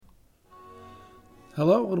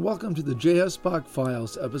Hello and welcome to the J.S. Bach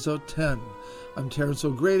Files, Episode 10. I'm Terence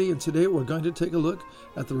O'Grady, and today we're going to take a look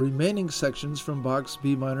at the remaining sections from Bach's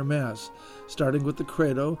B minor Mass, starting with the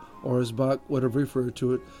Credo, or as Bach would have referred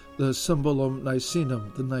to it, the Symbolum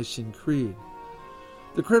Nicenum, the Nicene Creed.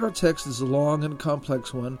 The Credo text is a long and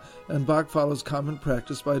complex one, and Bach follows common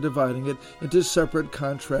practice by dividing it into separate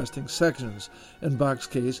contrasting sections, in Bach's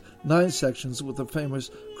case, 9 sections with the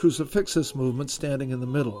famous Crucifixus movement standing in the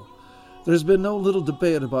middle. There's been no little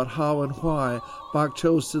debate about how and why Bach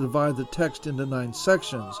chose to divide the text into 9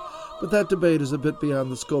 sections, but that debate is a bit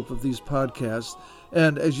beyond the scope of these podcasts,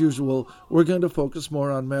 and as usual, we're going to focus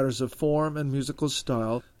more on matters of form and musical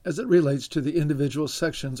style as it relates to the individual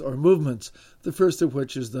sections or movements, the first of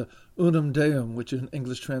which is the Unum Deum, which in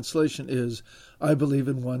English translation is, I believe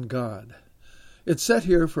in one God. It's set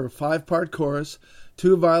here for a 5-part chorus,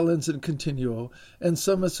 2 violins in continuo, and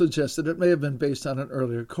some have suggested it may have been based on an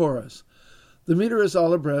earlier chorus. The meter is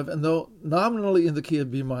alla breve, and though nominally in the key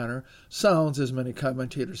of B minor, sounds, as many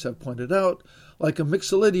commentators have pointed out, like a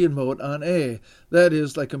Mixolydian mode on A, that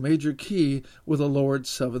is, like a major key with a lowered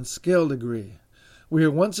 7th scale degree. We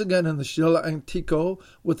are once again in the Scilla Antico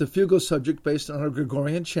with the fugal subject based on a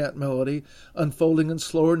Gregorian chant melody, unfolding in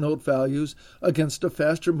slower note values against a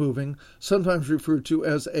faster moving, sometimes referred to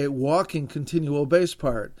as a walking continuo bass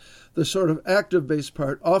part, the sort of active bass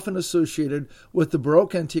part often associated with the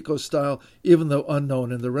Baroque Antico style, even though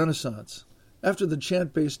unknown in the Renaissance. After the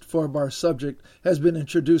chant-based 4-bar subject has been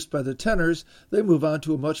introduced by the tenors, they move on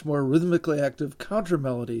to a much more rhythmically active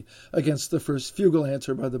counter-melody against the first fugal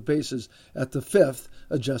answer by the basses at the 5th,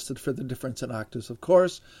 adjusted for the difference in octaves, of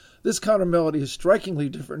course. This counter-melody is strikingly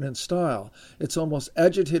different in style. It's almost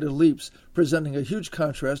agitated leaps, presenting a huge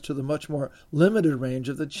contrast to the much more limited range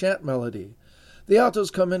of the chant melody. The altos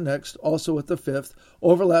come in next, also at the 5th,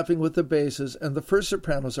 overlapping with the basses, and the first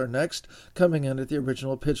sopranos are next, coming in at the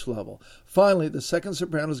original pitch level. Finally, the second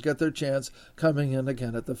sopranos get their chance, coming in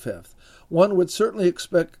again at the 5th. One would certainly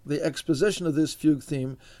expect the exposition of this fugue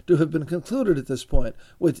theme to have been concluded at this point,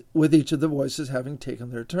 with each of the voices having taken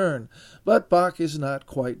their turn. But Bach is not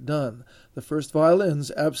quite done. The first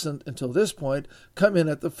violins, absent until this point, come in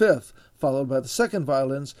at the 5th, followed by the second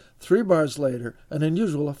violins 3 bars later, an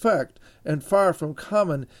unusual effect, and far from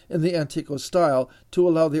common in the Antico style to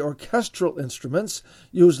allow the orchestral instruments,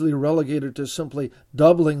 usually relegated to simply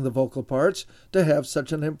doubling the vocal parts, to have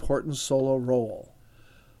such an important solo role.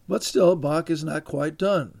 But still, Bach is not quite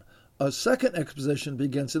done. A second exposition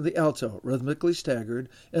begins in the alto, rhythmically staggered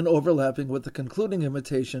and overlapping with the concluding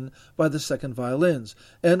imitation by the second violins,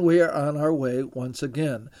 and we are on our way once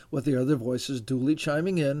again, with the other voices duly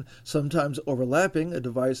chiming in, sometimes overlapping, a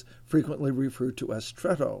device frequently referred to as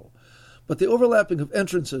stretto. But the overlapping of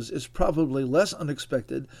entrances is probably less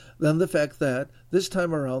unexpected than the fact that, this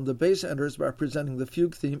time around, the bass enters representing the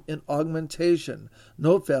fugue theme in augmentation,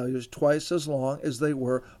 note values twice as long as they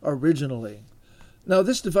were originally. Now,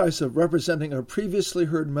 this device of representing a previously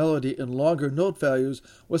heard melody in longer note values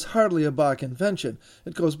was hardly a Bach invention.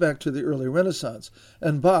 It goes back to the early Renaissance,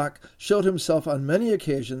 and Bach showed himself on many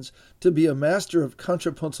occasions to be a master of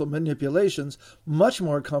contrapuntal manipulations much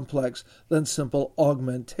more complex than simple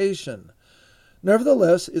augmentation.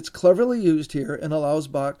 Nevertheless, it's cleverly used here and allows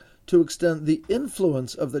Bach to extend the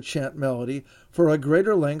influence of the chant melody for a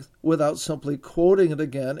greater length without simply quoting it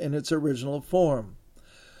again in its original form.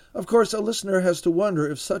 Of course, a listener has to wonder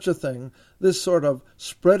if such a thing, this sort of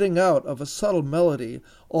spreading out of a subtle melody,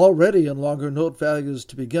 already in longer note values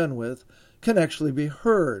to begin with, can actually be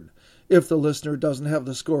heard, if the listener doesn't have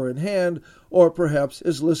the score in hand, or perhaps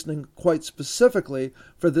is listening quite specifically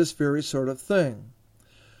for this very sort of thing.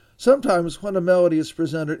 Sometimes when a melody is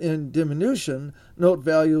presented in diminution, note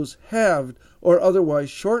values halved or otherwise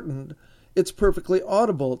shortened, it's perfectly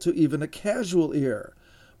audible to even a casual ear.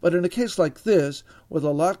 But in a case like this, with a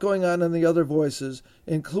lot going on in the other voices,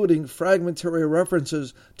 including fragmentary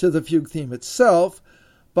references to the fugue theme itself,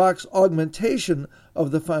 Bach's augmentation of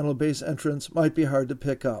the final bass entrance might be hard to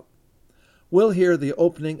pick up. We'll hear the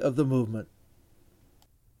opening of the movement.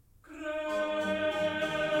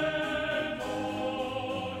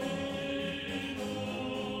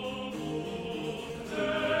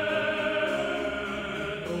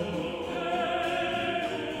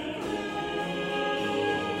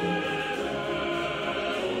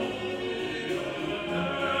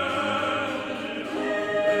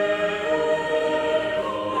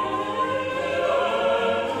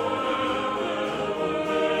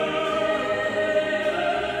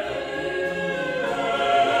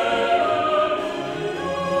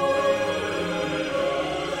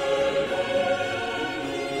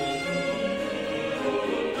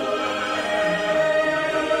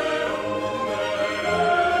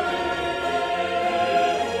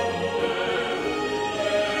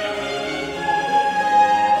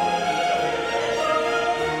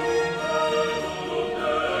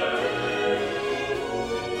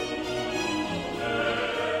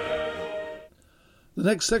 The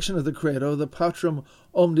next section of the Credo, the Patrum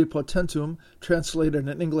Omnipotentum, translated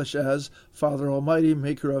in English as Father Almighty,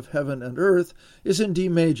 Maker of Heaven and Earth, is in D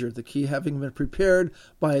major, the key having been prepared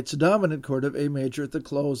by its dominant chord of A major at the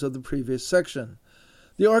close of the previous section.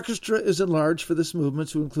 The orchestra is enlarged for this movement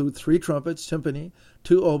to include 3 trumpets, timpani,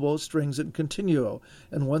 2 oboes, strings, and continuo,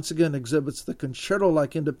 and once again exhibits the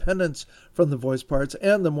concerto-like independence from the voice parts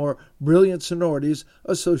and the more brilliant sonorities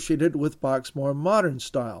associated with Bach's more modern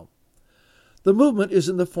style. The movement is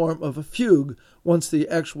in the form of a fugue once the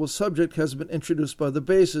actual subject has been introduced by the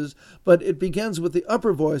basses, but it begins with the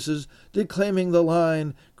upper voices declaiming the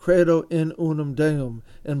line Credo in unum Deum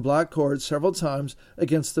in block chords several times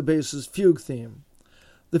against the bass's fugue theme.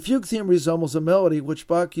 The fugue theme resembles a melody which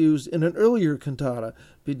Bach used in an earlier cantata,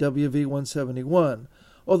 BWV 171.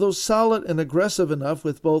 Although solid and aggressive enough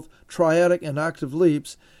with both triadic and octave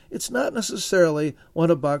leaps, it's not necessarily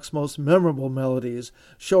one of Bach's most memorable melodies,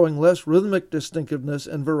 showing less rhythmic distinctiveness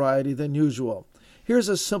and variety than usual. Here's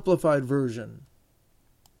a simplified version.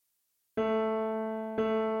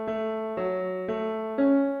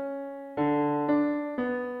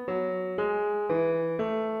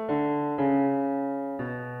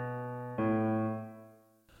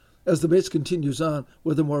 As the bass continues on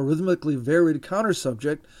with a more rhythmically varied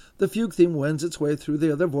counter-subject, the fugue theme wends its way through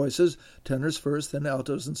the other voices, tenors first, then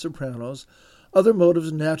altos and sopranos. Other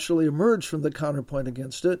motives naturally emerge from the counterpoint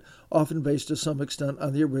against it, often based to some extent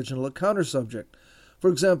on the original counter-subject. For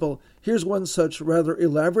example, here's one such rather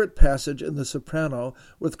elaborate passage in the soprano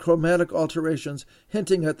with chromatic alterations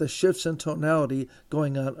hinting at the shifts in tonality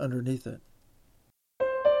going on underneath it.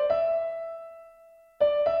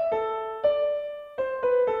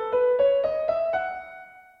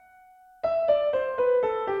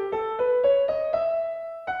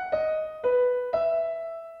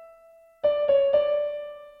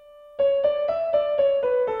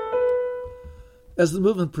 As the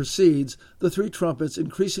movement proceeds, the 3 trumpets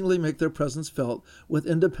increasingly make their presence felt with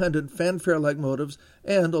independent fanfare-like motives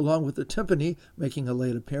and, along with the timpani, making a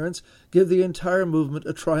late appearance, give the entire movement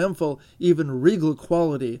a triumphal, even regal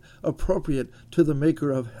quality appropriate to the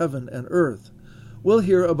Maker of heaven and earth. We'll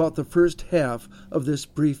hear about the first half of this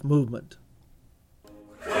brief movement.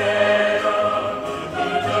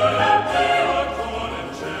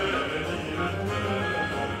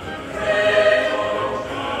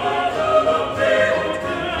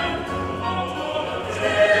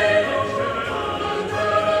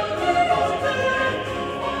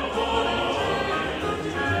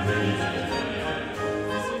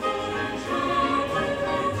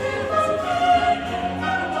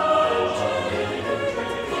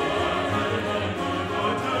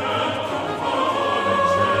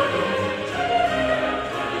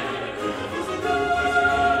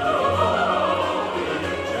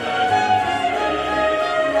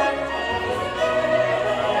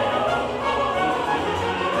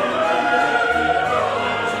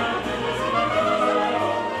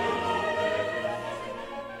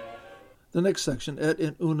 The next section, Et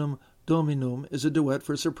in unum Dominum, is a duet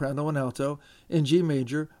for soprano and alto in G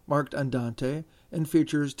major, marked andante, and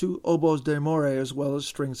features 2 oboes d'amore as well as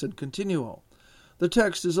strings and continuo. The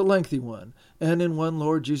text is a lengthy one, and in one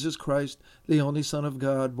Lord Jesus Christ, the only Son of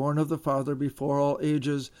God, born of the Father before all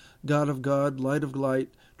ages, God of God, light of light,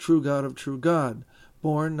 true God of true God,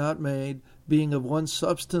 born, not made, being of one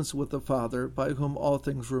substance with the Father, by whom all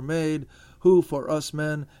things were made, who for us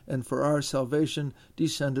men and for our salvation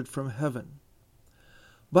descended from heaven.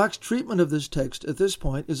 Bach's treatment of this text at this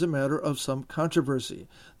point is a matter of some controversy,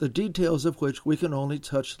 the details of which we can only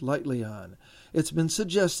touch lightly on. It's been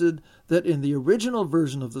suggested that in the original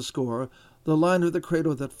version of the score, the line of the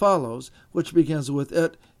credo that follows, which begins with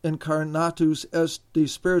Et incarnatus est de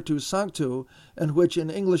Spiritu Sancto, and which in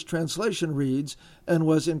English translation reads, and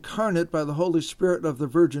was incarnate by the Holy Spirit of the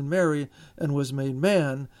Virgin Mary, and was made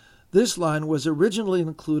man, this line was originally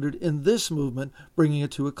included in this movement, bringing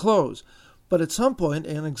it to a close. But at some point,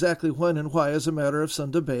 and exactly when and why is a matter of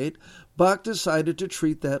some debate, Bach decided to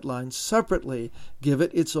treat that line separately, give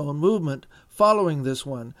it its own movement, following this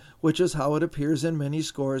one, which is how it appears in many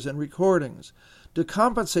scores and recordings. To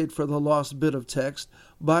compensate for the lost bit of text,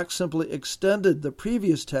 Bach simply extended the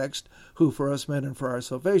previous text, who for us men and for our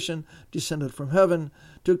salvation descended from heaven,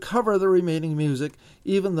 to cover the remaining music,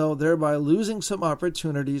 even though thereby losing some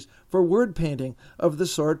opportunities for word painting of the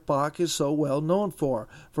sort Bach is so well known for.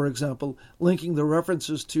 For example, linking the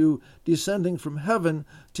references to descending from heaven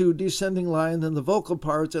to descending lines in the vocal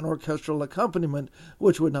parts and orchestral accompaniment,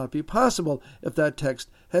 which would not be possible if that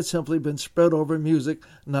text had simply been spread over music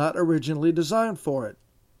not originally designed for it.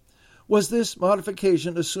 Was this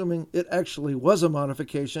modification, assuming it actually was a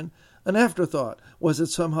modification, an afterthought? Was it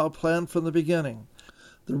somehow planned from the beginning?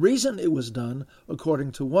 The reason it was done,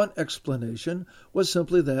 according to one explanation, was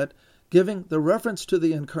simply that giving the reference to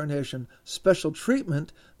the Incarnation special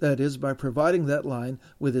treatment, that is, by providing that line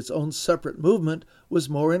with its own separate movement, was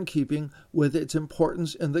more in keeping with its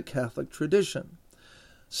importance in the Catholic tradition.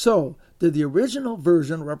 So, did the original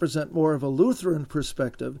version represent more of a Lutheran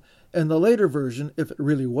perspective, and the later version, if it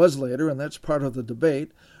really was later, and that's part of the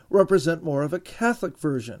debate, represent more of a Catholic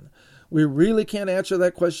version? We really can't answer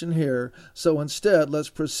that question here, so instead let's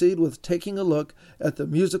proceed with taking a look at the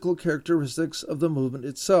musical characteristics of the movement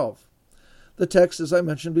itself. The text, as I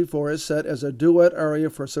mentioned before, is set as a duet aria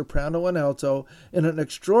for soprano and alto in an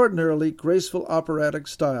extraordinarily graceful operatic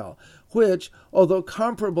style, which, although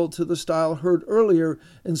comparable to the style heard earlier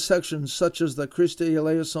in sections such as the Christe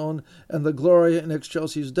Eleison and the Gloria in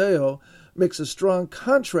Excelsis Deo, makes a strong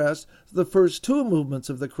contrast to the first two movements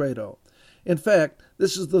of the credo. In fact,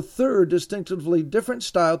 this is the third distinctively different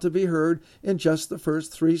style to be heard in just the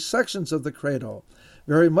first three sections of the credo,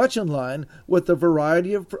 very much in line with the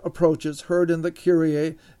variety of approaches heard in the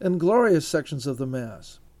Kyrie and Gloria sections of the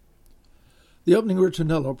Mass. The opening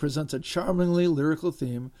ritornello presents a charmingly lyrical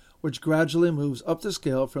theme which gradually moves up the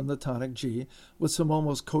scale from the tonic G with some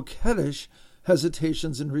almost coquettish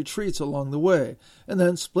hesitations and retreats along the way, and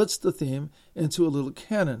then splits the theme into a little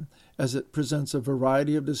canon as it presents a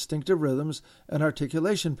variety of distinctive rhythms and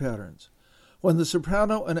articulation patterns. When the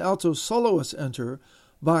soprano and alto soloists enter,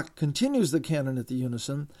 Bach continues the canon at the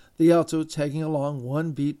unison, the alto tagging along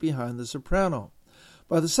one beat behind the soprano.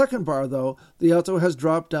 By the second bar, though, the alto has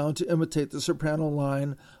dropped down to imitate the soprano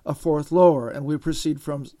line a fourth lower, and we proceed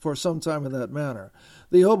for some time in that manner.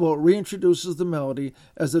 The oboe reintroduces the melody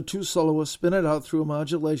as the two soloists spin it out through a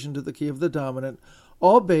modulation to the key of the dominant,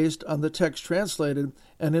 all based on the text translated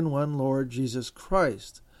and in one Lord Jesus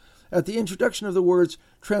Christ. At the introduction of the words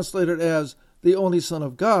translated as the only Son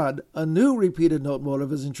of God, a new repeated note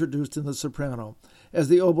motive is introduced in the soprano. As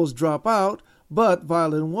the oboes drop out, but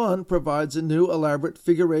violin 1 provides a new elaborate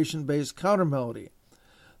figuration-based countermelody.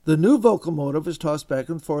 The new vocal motive is tossed back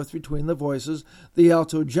and forth between the voices, the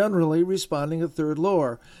alto generally responding a third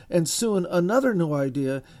lower, and soon another new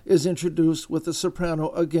idea is introduced with the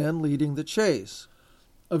soprano again leading the chase.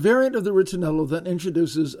 A variant of the ritornello then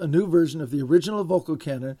introduces a new version of the original vocal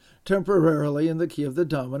canon, temporarily in the key of the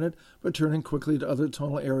dominant, but turning quickly to other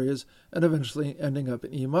tonal areas and eventually ending up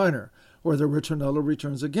in E minor, where the ritornello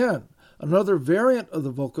returns again. Another variant of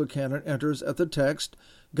the vocal canon enters at the text,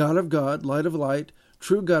 God of God, light of light,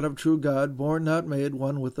 true God of true God, born not made,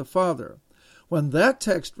 one with the Father. When that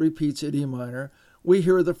text repeats at E minor, we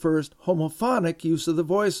hear the first homophonic use of the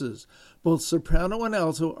voices. Both soprano and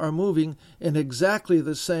alto are moving in exactly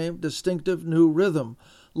the same distinctive new rhythm,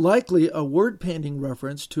 likely a word-painting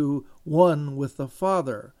reference to one with the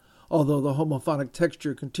Father, although the homophonic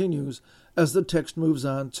texture continues as the text moves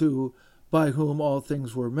on to by whom all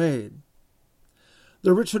things were made.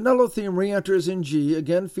 The ritornello theme re-enters in G,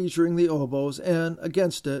 again featuring the oboes, and,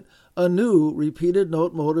 against it, a new repeated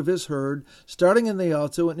note motive is heard, starting in the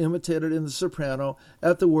alto and imitated in the soprano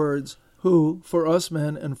at the words, who, for us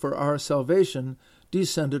men and for our salvation,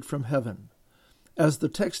 descended from heaven. As the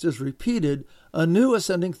text is repeated, a new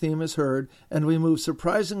ascending theme is heard, and we move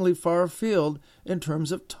surprisingly far afield in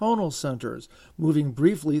terms of tonal centers, moving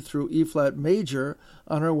briefly through E-flat major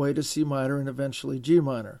on our way to C minor and eventually G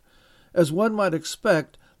minor. As one might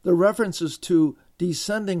expect, the references to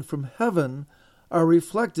descending from heaven are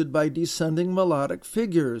reflected by descending melodic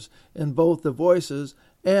figures in both the voices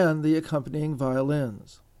and the accompanying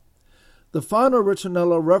violins. The final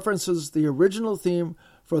ritornello references the original theme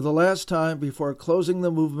for the last time before closing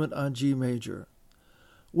the movement on G major.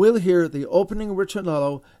 We'll hear the opening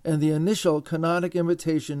ritornello and the initial canonic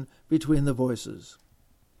imitation between the voices.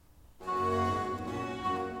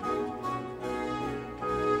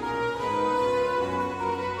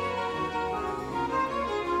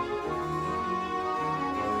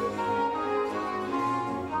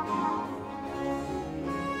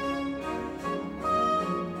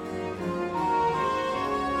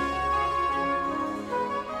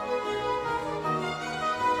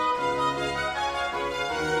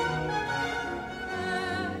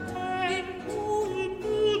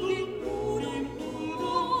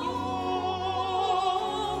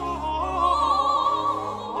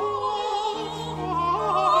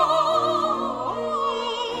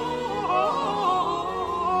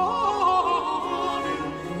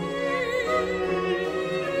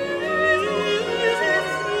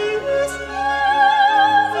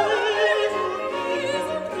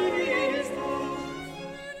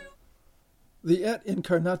 The Et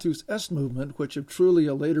Incarnatus Est movement, which if truly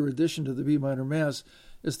a later addition to the B minor Mass,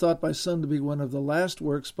 is thought by some to be one of the last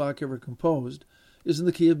works Bach ever composed, is in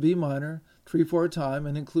the key of B minor, 3/4 time,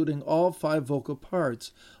 and including all 5 vocal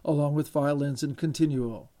parts, along with violins in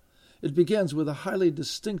continuo. It begins with a highly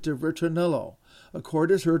distinctive ritornello. A chord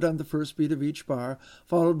is heard on the first beat of each bar,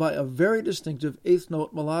 followed by a very distinctive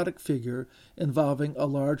eighth-note melodic figure involving a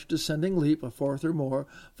large descending leap, a fourth or more,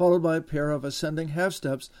 followed by a pair of ascending half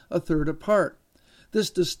steps, a third apart. This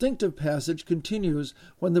distinctive passage continues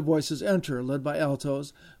when the voices enter, led by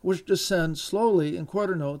altos, which descend slowly in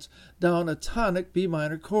quarter notes down a tonic B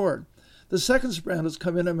minor chord. The second sopranos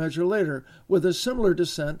come in a measure later, with a similar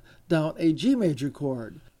descent down a G major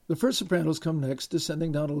chord. The first sopranos come next,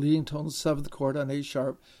 descending down a leading tone 7th chord on A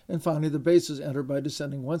sharp, and finally the basses enter by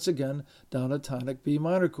descending once again down a tonic B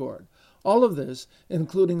minor chord. All of this,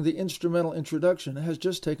 including the instrumental introduction, has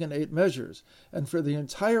just taken 8 measures, and for the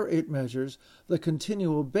entire 8 measures, the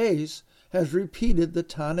continual bass has repeated the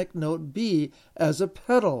tonic note B as a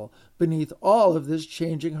pedal beneath all of this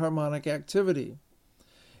changing harmonic activity.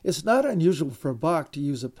 It's not unusual for Bach to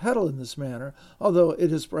use a pedal in this manner, although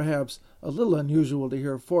it is perhaps a little unusual to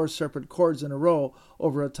hear 4 separate chords in a row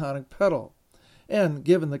over a tonic pedal. And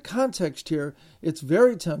given the context here, it's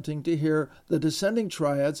very tempting to hear the descending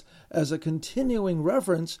triads as a continuing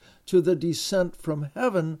reference to the descent from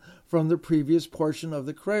heaven from the previous portion of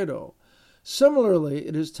the credo. Similarly,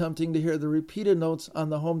 it is tempting to hear the repeated notes on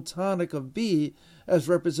the home tonic of B as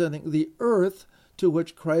representing the earth to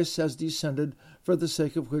which Christ has descended, for the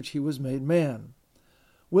sake of which he was made man.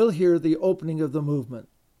 We'll hear the opening of the movement.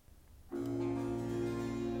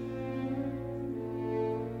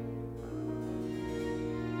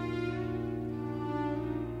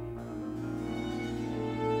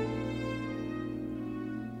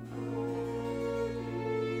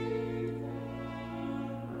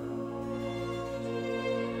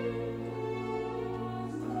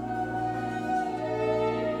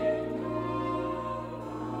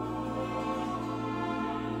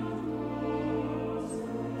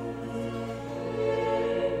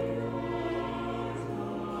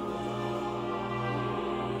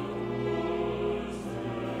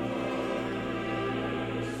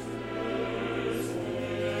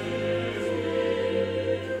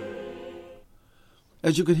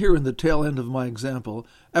 As you could hear in the tail end of my example,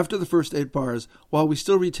 after the first 8 bars, while we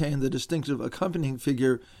still retain the distinctive accompanying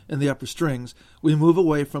figure in the upper strings, we move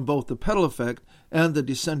away from both the pedal effect and the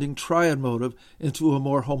descending triad motive into a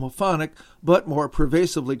more homophonic but more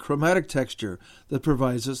pervasively chromatic texture that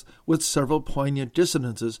provides us with several poignant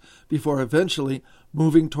dissonances before eventually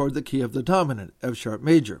moving toward the key of the dominant, F sharp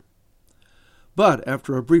major. But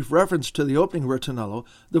after a brief reference to the opening ritornello,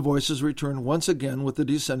 the voices return once again with the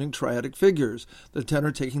descending triadic figures, the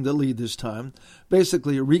tenor taking the lead this time,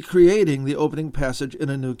 basically recreating the opening passage in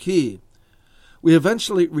a new key. We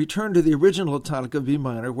eventually return to the original tonic of B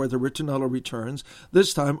minor, where the ritornello returns,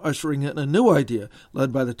 this time ushering in a new idea,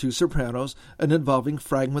 led by the 2 sopranos and involving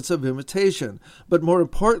fragments of imitation, but more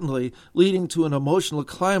importantly, leading to an emotional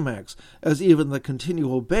climax, as even the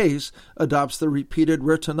continual bass adopts the repeated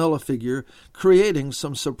ritornello figure, creating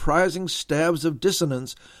some surprising stabs of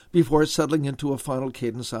dissonance before settling into a final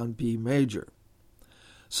cadence on B major.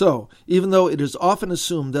 So, even though it is often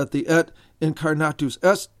assumed that the Et Incarnatus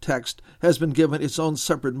Est text has been given its own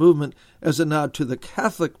separate movement as a nod to the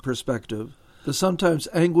Catholic perspective, the sometimes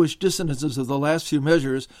anguished dissonances of the last few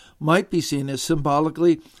measures might be seen as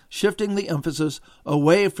symbolically shifting the emphasis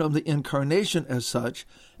away from the Incarnation as such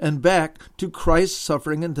and back to Christ's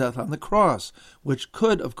suffering and death on the cross, which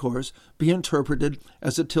could, of course, be interpreted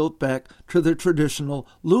as a tilt back to the traditional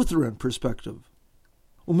Lutheran perspective.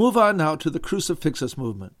 We'll move on now to the Crucifixus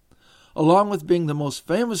movement. Along with being the most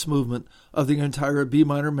famous movement of the entire B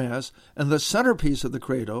minor Mass and the centerpiece of the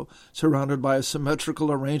credo, surrounded by a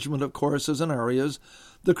symmetrical arrangement of choruses and arias,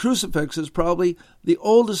 the Crucifix is probably the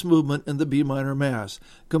oldest movement in the B minor Mass,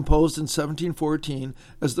 composed in 1714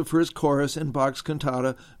 as the first chorus in Bach's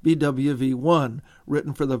cantata BWV 1,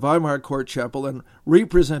 written for the Weimar Court Chapel and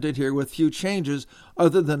represented here with few changes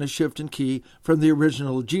other than a shift in key from the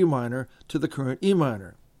original G minor to the current E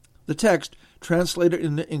minor. The text, translated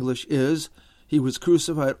into English, is, "He was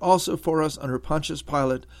crucified also for us under Pontius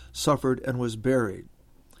Pilate, suffered, and was buried."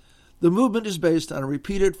 The movement is based on a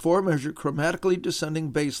repeated 4-measure chromatically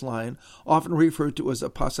descending bass line, often referred to as a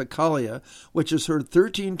passacaglia, which is heard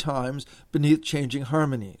 13 times beneath changing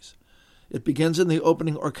harmonies. It begins in the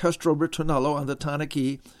opening orchestral ritornello on the tonic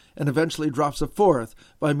E, and eventually drops a 4th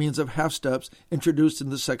by means of half steps introduced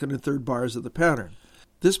in the 2nd and 3rd bars of the pattern.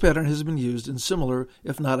 This pattern has been used in similar,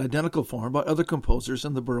 if not identical form, by other composers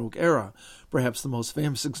in the Baroque era, perhaps the most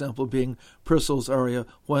famous example being Purcell's aria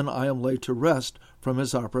When I Am Laid to Rest from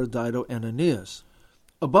his opera Dido and Aeneas.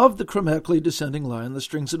 Above the chromatically descending line, the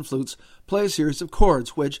strings and flutes play a series of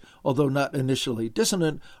chords which, although not initially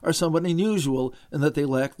dissonant, are somewhat unusual in that they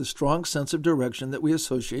lack the strong sense of direction that we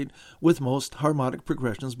associate with most harmonic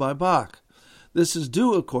progressions by Bach. This is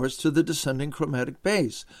due, of course, to the descending chromatic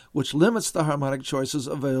bass, which limits the harmonic choices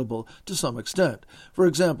available to some extent. For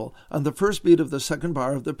example, on the first beat of the second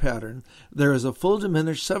bar of the pattern, there is a full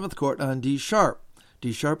diminished seventh chord on D sharp,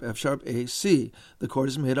 F sharp, A, C. The chord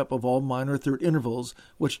is made up of all minor third intervals,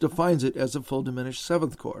 which defines it as a full diminished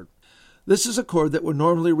seventh chord. This is a chord that would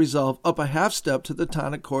normally resolve up a half step to the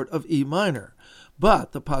tonic chord of E minor.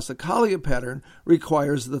 But the Passacaglia pattern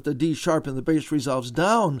requires that the D sharp in the bass resolves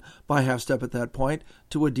down by half step at that point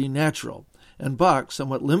to a D natural. And Bach,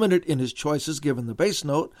 somewhat limited in his choices given the bass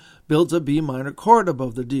note, builds a B minor chord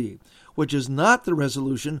above the D, which is not the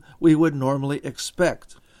resolution we would normally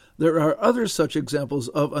expect. There are other such examples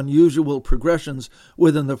of unusual progressions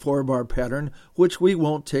within the four-bar pattern, which we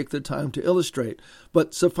won't take the time to illustrate,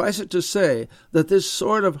 but suffice it to say that this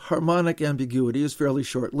sort of harmonic ambiguity is fairly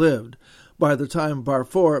short-lived. By the time bar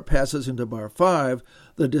 4 passes into bar 5,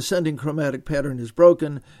 the descending chromatic pattern is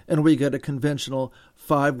broken, and we get a conventional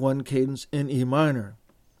 5-1 cadence in E minor.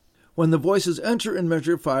 When the voices enter in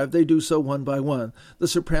measure 5, they do so one by one, the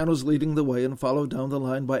sopranos leading the way and followed down the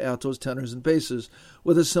line by altos, tenors, and basses,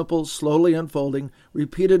 with a simple, slowly unfolding,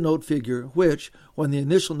 repeated note figure which, when the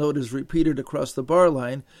initial note is repeated across the bar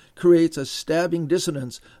line, creates a stabbing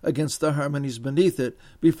dissonance against the harmonies beneath it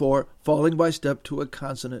before falling by step to a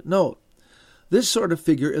consonant note. This sort of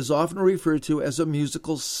figure is often referred to as a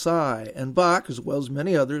musical sigh, and Bach, as well as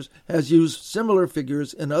many others, has used similar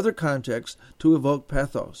figures in other contexts to evoke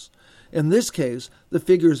pathos. In this case, the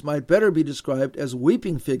figures might better be described as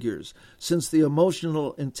weeping figures, since the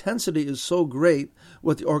emotional intensity is so great,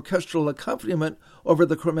 with the orchestral accompaniment over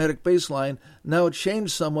the chromatic bass line now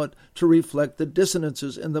changed somewhat to reflect the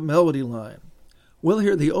dissonances in the melody line. We'll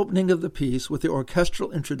hear the opening of the piece with the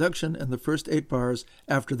orchestral introduction and the first 8 bars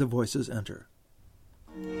after the voices enter.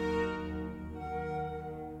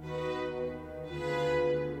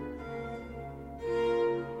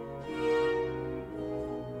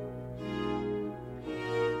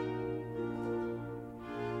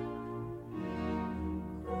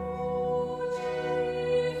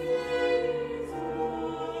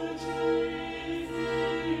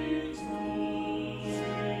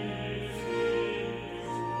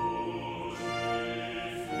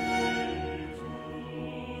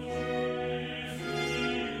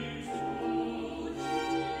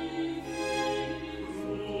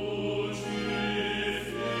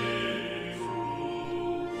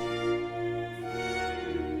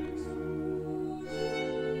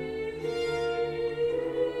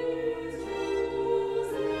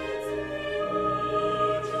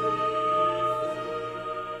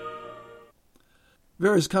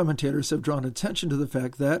 Various commentators have drawn attention to the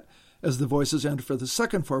fact that, as the voices enter for the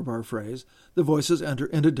second 4-bar phrase, the voices enter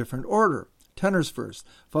in a different order, tenors first,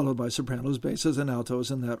 followed by sopranos, basses, and altos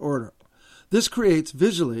in that order. This creates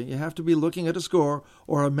visually, you have to be looking at a score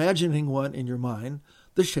or imagining one in your mind,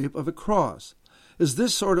 the shape of a cross. Is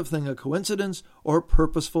this sort of thing a coincidence or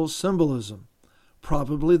purposeful symbolism?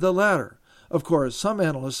 Probably the latter. Of course, some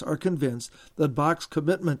analysts are convinced that Bach's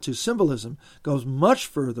commitment to symbolism goes much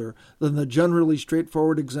further than the generally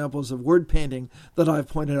straightforward examples of word painting that I've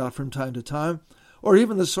pointed out from time to time, or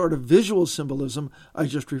even the sort of visual symbolism I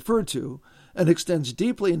just referred to, and extends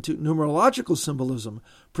deeply into numerological symbolism,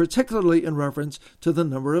 particularly in reference to the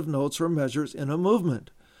number of notes or measures in a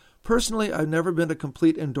movement. Personally, I've never been a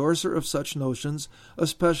complete endorser of such notions,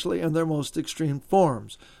 especially in their most extreme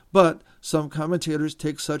forms, but some commentators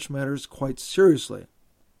take such matters quite seriously.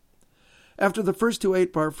 After the first 2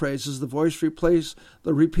 8-bar phrases, the voice replaces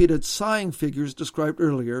the repeated sighing figures described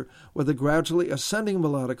earlier with a gradually ascending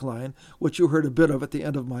melodic line, which you heard a bit of at the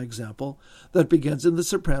end of my example, that begins in the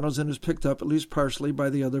sopranos and is picked up at least partially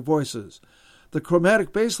by the other voices. The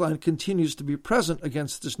chromatic bass line continues to be present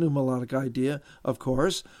against this new melodic idea, of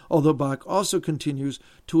course, although Bach also continues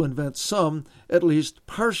to invent some, at least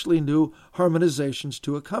partially new, harmonizations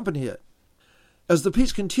to accompany it. As the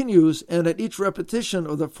piece continues, and at each repetition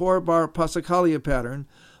of the 4-bar Passacaglia pattern,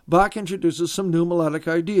 Bach introduces some new melodic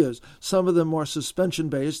ideas, some of them more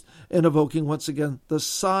suspension-based and evoking once again the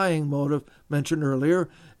sighing motive mentioned earlier,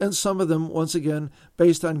 and some of them once again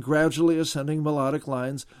based on gradually ascending melodic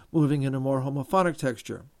lines moving in a more homophonic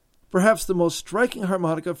texture. Perhaps the most striking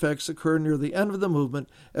harmonic effects occur near the end of the movement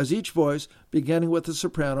as each voice, beginning with the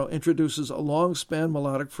soprano, introduces a long-span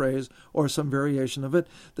melodic phrase or some variation of it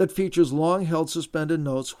that features long-held suspended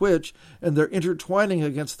notes which, in their intertwining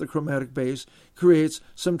against the chromatic bass, creates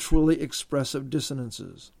some truly expressive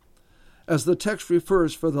dissonances. As the text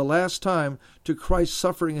refers for the last time to Christ's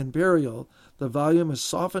suffering and burial, the volume is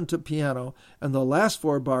softened to piano, and the last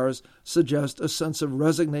 4 bars suggest a sense of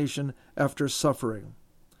resignation after suffering.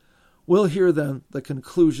 We'll hear then the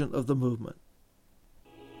conclusion of the movement.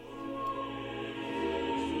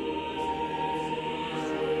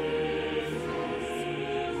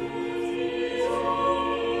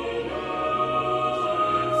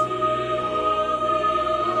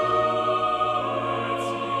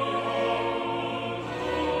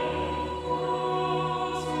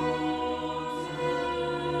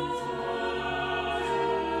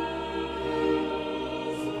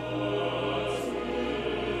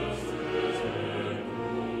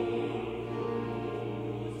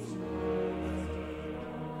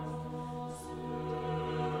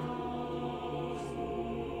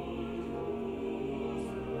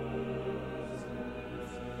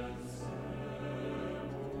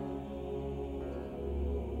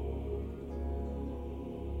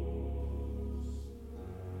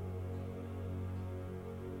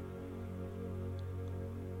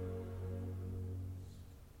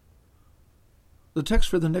 The text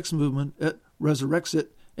for the next movement, it resurrects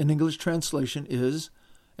it, in English translation is,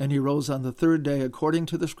 "And he rose on the 3rd day according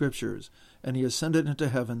to the Scriptures, and he ascended into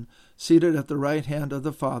heaven, seated at the right hand of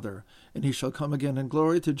the Father, and he shall come again in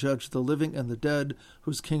glory to judge the living and the dead,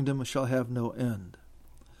 whose kingdom shall have no end."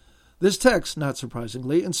 This text, not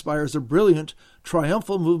surprisingly, inspires a brilliant,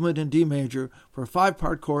 triumphal movement in D major for a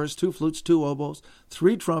 5-part chorus, 2 flutes, 2 oboes,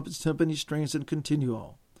 3 trumpets, timpani, strings, and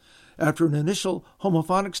continuo. After an initial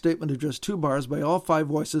homophonic statement of just 2 bars by all 5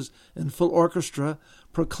 voices in full orchestra,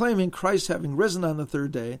 proclaiming Christ having risen on the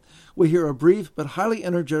 3rd day, we hear a brief but highly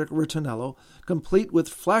energetic ritornello, complete with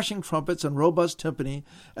flashing trumpets and robust timpani,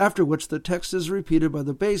 after which the text is repeated by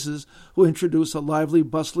the basses, who introduce a lively,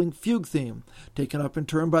 bustling fugue theme, taken up in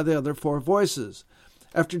turn by the other 4 voices.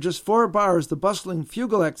 After just 4 bars, the bustling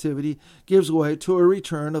fugal activity gives way to a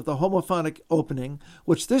return of the homophonic opening,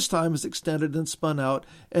 which this time is extended and spun out,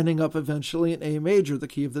 ending up eventually in A major, the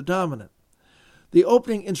key of the dominant. The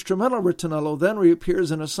opening instrumental ritornello then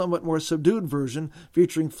reappears in a somewhat more subdued version,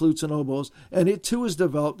 featuring flutes and oboes, and it too is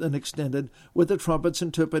developed and extended, with the trumpets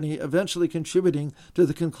and timpani eventually contributing to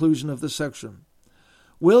the conclusion of the section.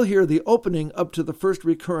 We'll hear the opening up to the first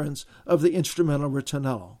recurrence of the instrumental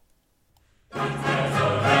ritornello.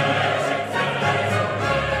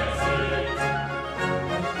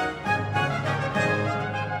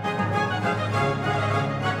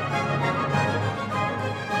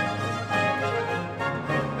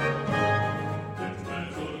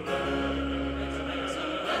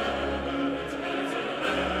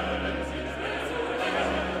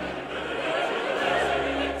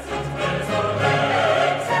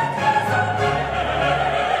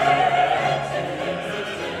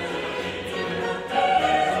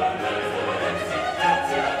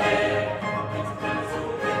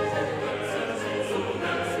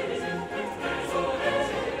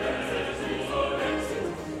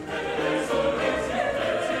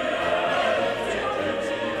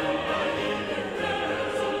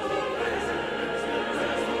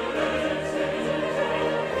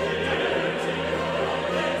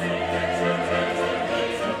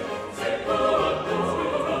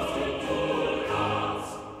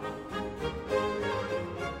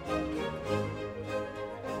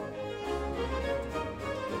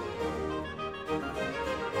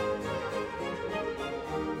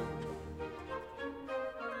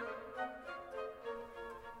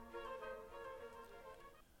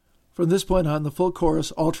 From this point on, the full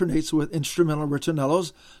chorus alternates with instrumental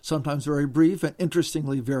ritornellos, sometimes very brief and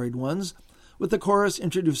interestingly varied ones, with the chorus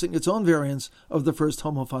introducing its own variants of the first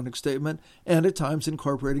homophonic statement and at times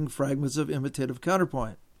incorporating fragments of imitative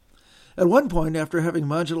counterpoint. At one point, after having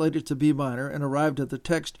modulated to B minor and arrived at the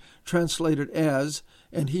text translated as,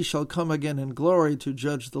 "And he shall come again in glory to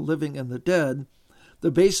judge the living and the dead," the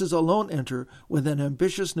basses alone enter with an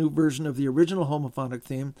ambitious new version of the original homophonic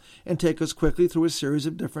theme and take us quickly through a series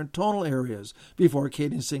of different tonal areas before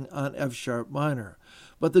cadencing on F-sharp minor.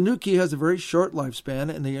 But the new key has a very short lifespan,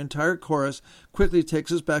 and the entire chorus quickly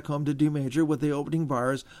takes us back home to D major with the opening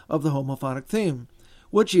bars of the homophonic theme,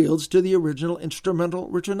 which yields to the original instrumental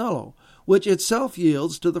ritornello, which itself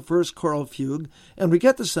yields to the first choral fugue, and we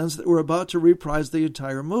get the sense that we're about to reprise the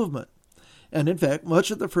entire movement. And in fact,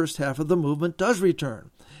 much of the first half of the movement does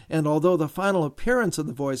return, and although the final appearance of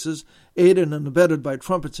the voices, aided and abetted by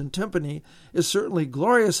trumpets and timpani, is certainly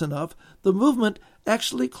glorious enough, the movement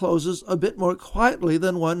actually closes a bit more quietly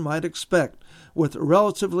than one might expect, with a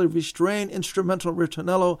relatively restrained instrumental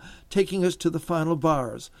ritornello taking us to the final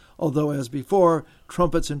bars, although, as before,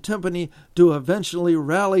 trumpets and timpani do eventually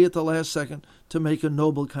rally at the last second to make a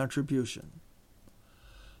noble contribution.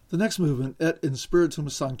 The next movement, Et in Spiritum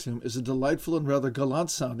Sanctum, is a delightful and rather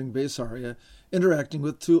gallant-sounding bass aria interacting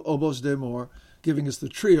with two oboes d'amore, giving us the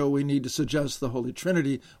trio we need to suggest the Holy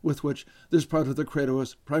Trinity with which this part of the credo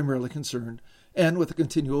is primarily concerned, and with the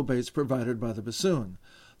continual bass provided by the bassoon.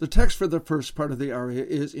 The text for the first part of the aria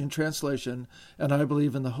is in translation, and I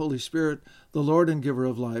believe in the Holy Spirit, the Lord and giver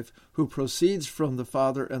of life, who proceeds from the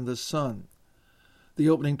Father and the Son. The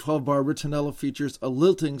opening 12-bar ritornello features a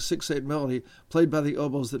lilting 6/8 melody played by the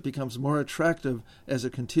oboes that becomes more attractive as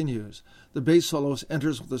it continues. The bass soloist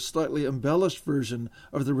enters with a slightly embellished version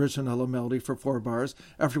of the ritornello melody for 4 bars,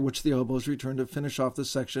 after which the oboes return to finish off the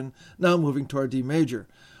section, now moving toward D major.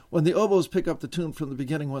 When the oboes pick up the tune from the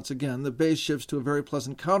beginning once again, the bass shifts to a very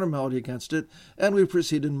pleasant counter melody against it, and we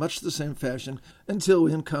proceed in much the same fashion until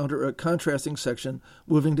we encounter a contrasting section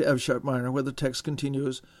moving to F-sharp minor, where the text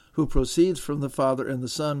continues, who proceeds from the Father and the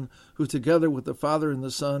Son, who together with the Father and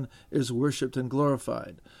the Son is worshipped and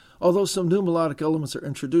glorified. Although some new melodic elements are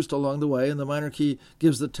introduced along the way and the minor key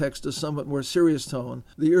gives the text a somewhat more serious tone,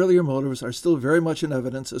 the earlier motives are still very much in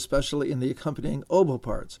evidence, especially in the accompanying oboe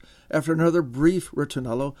parts. After another brief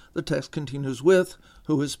ritornello, the text continues with,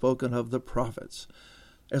 who has spoken of the prophets.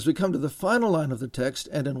 As we come to the final line of the text,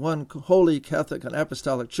 and in one holy Catholic and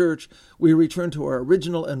Apostolic Church, we return to our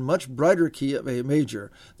original and much brighter key of A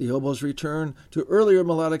major. The oboes return to earlier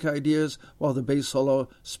melodic ideas, while the bass solo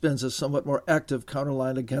spins a somewhat more active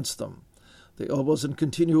counterline against them. The oboes and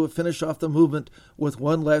continuo finish off the movement with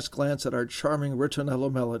one last glance at our charming ritornello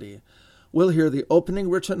melody. We'll hear the opening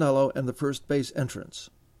ritornello and the first bass entrance.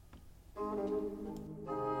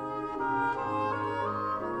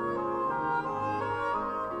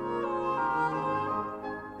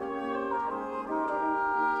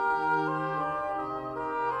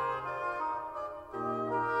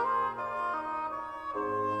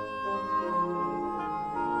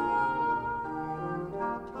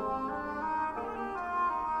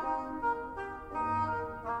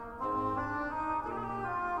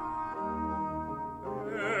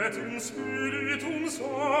 In Spiritum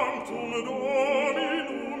Sanctum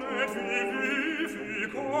Dominum et vivificantem.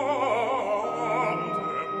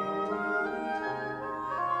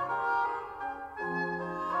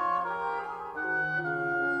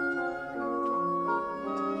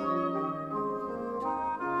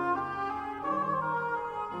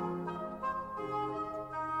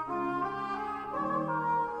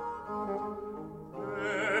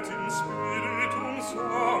 Et in Spiritum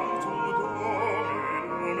Sanctum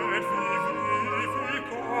Dominum et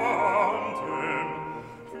vivificantem,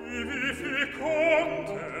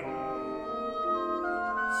 vivificantem.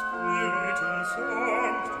 Spiritum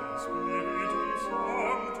Sanctum, Spiritum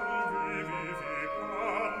Sanctum,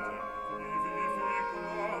 vivificantem,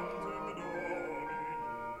 vivificantem Dominum.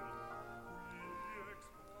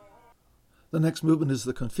 The next movement is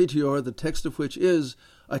the Confiteor, the text of which is,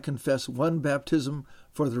 I confess one baptism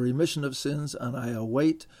for the remission of sins, and I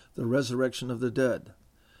await the resurrection of the dead.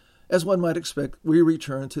 As one might expect, we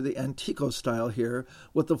return to the Antico style here,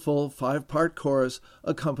 with the full 5-part chorus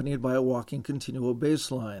accompanied by a walking continuo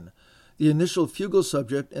bass line. The initial fugal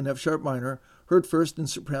subject in F-sharp minor, heard first in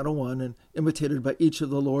soprano 1 and imitated by each of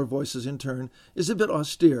the lower voices in turn, is a bit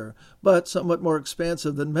austere, but somewhat more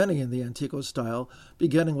expansive than many in the Antico style,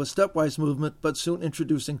 beginning with stepwise movement but soon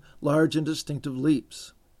introducing large and distinctive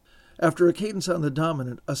leaps. After a cadence on the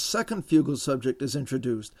dominant, a second fugal subject is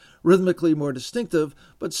introduced, rhythmically more distinctive,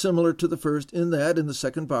 but similar to the first in that, in the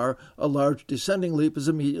second bar, a large descending leap is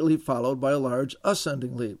immediately followed by a large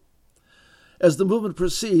ascending leap. As the movement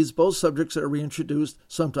proceeds, both subjects are reintroduced,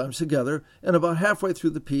 sometimes together, and about halfway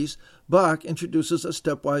through the piece, Bach introduces a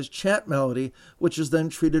stepwise chant melody, which is then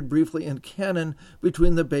treated briefly in canon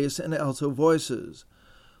between the bass and alto voices.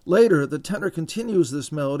 Later, the tenor continues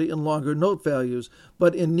this melody in longer note values,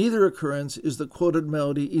 but in neither occurrence is the quoted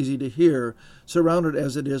melody easy to hear, surrounded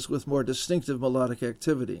as it is with more distinctive melodic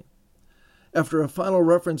activity. After a final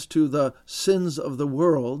reference to the sins of the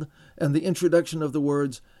world and the introduction of the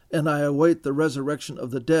words, and I await the resurrection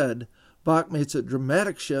of the dead, Bach makes a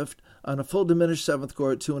dramatic shift on a full diminished seventh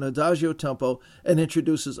chord to an adagio tempo and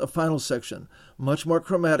introduces a final section, much more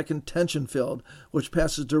chromatic and tension-filled, which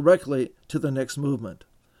passes directly to the next movement.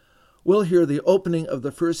 We'll hear the opening of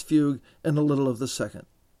the first fugue and a little of the second.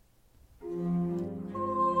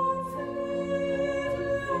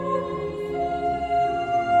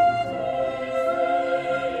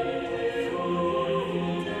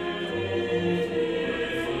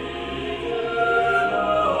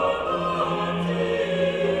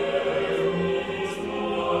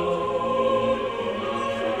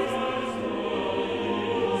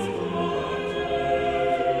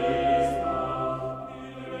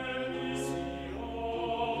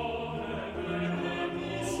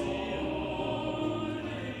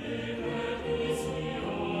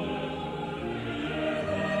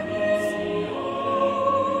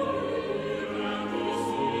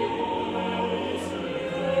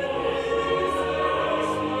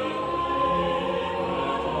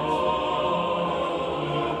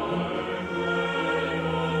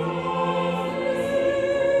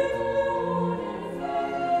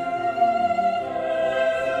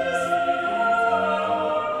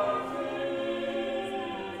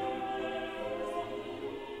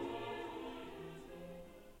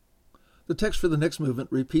 The text for the next movement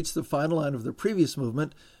repeats the final line of the previous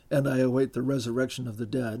movement, "And I await the resurrection of the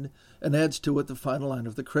dead," and adds to it the final line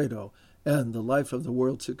of the credo, "And the life of the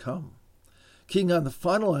world to come." Keying on the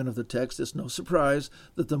final line of the text, it's no surprise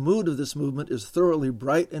that the mood of this movement is thoroughly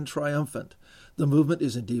bright and triumphant. The movement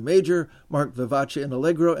is in D major, marked vivace and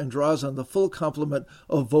allegro, and draws on the full complement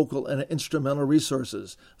of vocal and instrumental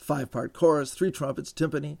resources: 5-part chorus, 3 trumpets,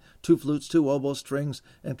 timpani, 2 flutes, 2 oboes, strings,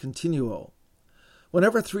 and continuo.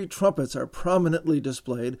 Whenever 3 trumpets are prominently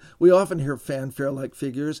displayed, we often hear fanfare-like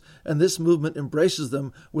figures, and this movement embraces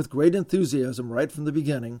them with great enthusiasm right from the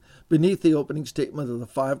beginning, beneath the opening statement of the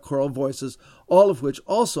 5 choral voices, all of which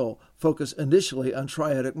also focus initially on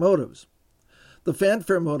triadic motives. The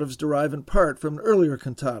fanfare motives derive in part from an earlier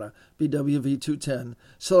cantata, BWV 210,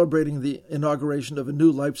 celebrating the inauguration of a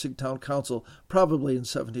new Leipzig town council, probably in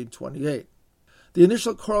 1728. The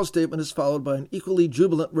initial choral statement is followed by an equally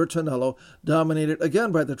jubilant ritornello, dominated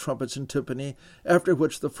again by the trumpets and timpani, after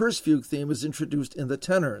which the first fugue theme is introduced in the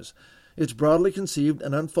tenors. It's broadly conceived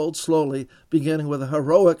and unfolds slowly, beginning with a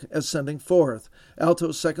heroic ascending fourth.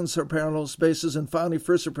 Altos, second sopranos, basses, and finally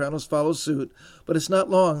first sopranos follow suit, but it's not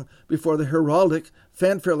long before the heraldic,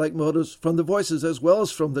 fanfare-like motives from the voices as well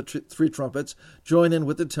as from the 3 trumpets join in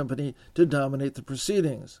with the timpani to dominate the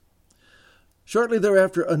proceedings. Shortly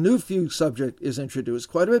thereafter, a new fugue subject is introduced,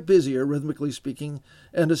 quite a bit busier, rhythmically speaking,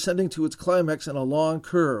 and ascending to its climax in a long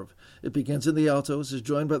curve. It begins in the altos, is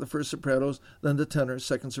joined by the first sopranos, then the tenors,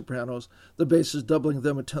 second sopranos, the basses doubling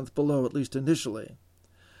them a tenth below, at least initially.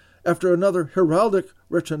 After another heraldic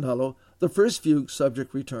ritornello, the first fugue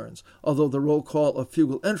subject returns, although the roll call of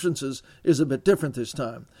fugal entrances is a bit different this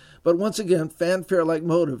time. But once again, fanfare-like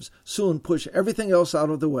motives soon push everything else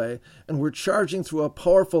out of the way, and we're charging through a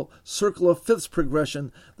powerful circle of fifths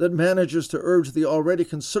progression that manages to urge the already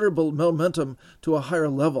considerable momentum to a higher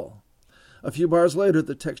level. A few bars later,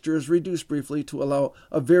 the texture is reduced briefly to allow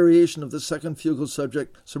a variation of the second fugal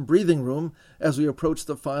subject some breathing room as we approach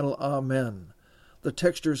the final Amen. The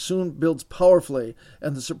texture soon builds powerfully,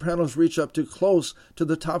 and the sopranos reach up to close to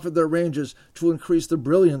the top of their ranges to increase the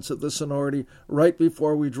brilliance of the sonority right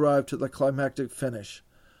before we drive to the climactic finish.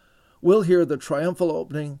 We'll hear the triumphal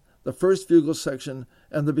opening, the first fugal section,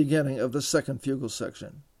 and the beginning of the second fugal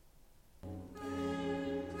section.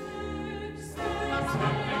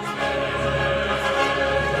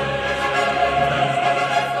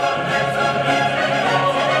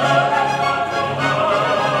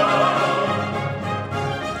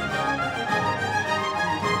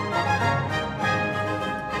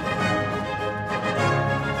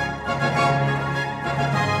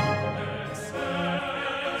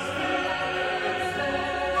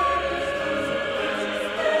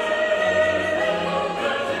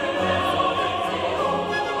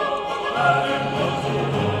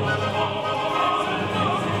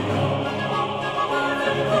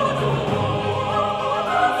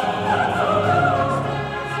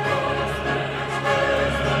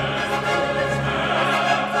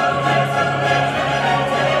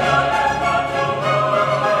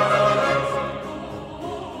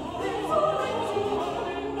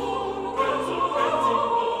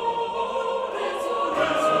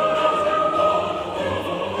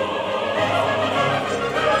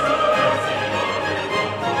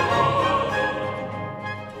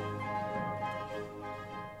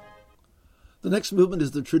 The next movement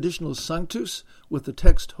is the traditional Sanctus, with the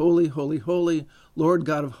text, "Holy, holy, holy, Lord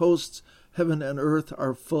God of hosts, heaven and earth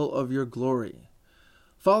are full of your glory."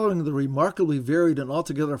 Following the remarkably varied and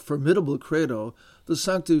altogether formidable credo, the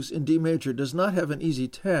Sanctus in D major does not have an easy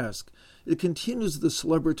task. It continues the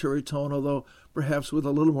celebratory tone, although perhaps with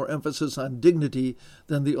a little more emphasis on dignity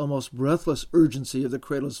than the almost breathless urgency of the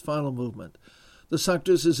credo's final movement. The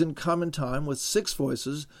Sanctus is in common time with 6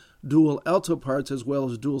 voices, dual alto parts as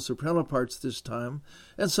well as dual soprano parts this time,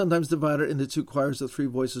 and sometimes divided into 2 choirs of 3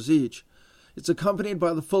 voices each. It's accompanied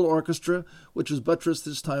by the full orchestra, which is buttressed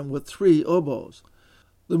this time with 3 oboes.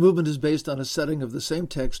 The movement is based on a setting of the same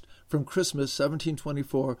text from Christmas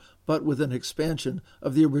 1724, but with an expansion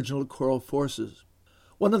of the original choral forces.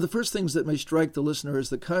 One of the first things that may strike the listener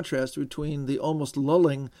is the contrast between the almost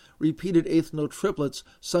lulling, repeated eighth note triplets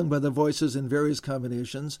sung by the voices in various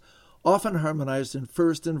combinations, often harmonized in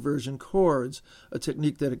first inversion chords, a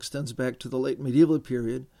technique that extends back to the late medieval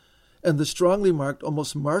period, and the strongly marked,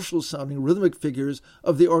 almost martial-sounding rhythmic figures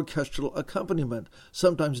of the orchestral accompaniment,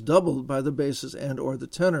 sometimes doubled by the basses and or the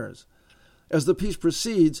tenors. As the piece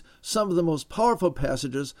proceeds, some of the most powerful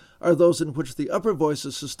passages are those in which the upper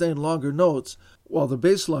voices sustain longer notes, while the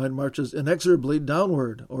bass line marches inexorably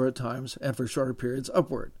downward, or at times, and for shorter periods,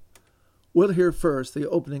 upward. We'll hear first the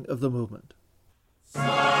opening of the movement.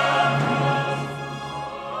 Sanctus,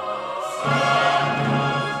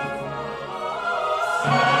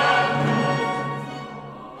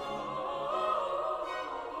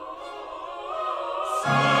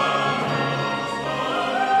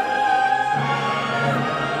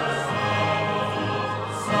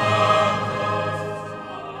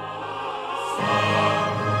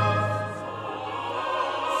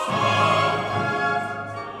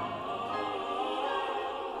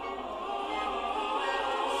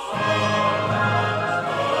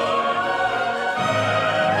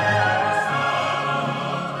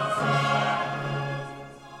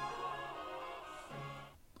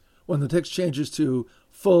 When the text changes to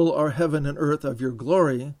 "Full are heaven and earth of your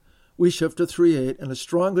glory," we shift to 3/8 and a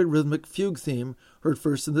strongly rhythmic fugue theme heard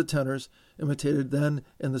first in the tenors, imitated then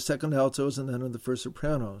in the second altos and then in the first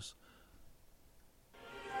sopranos.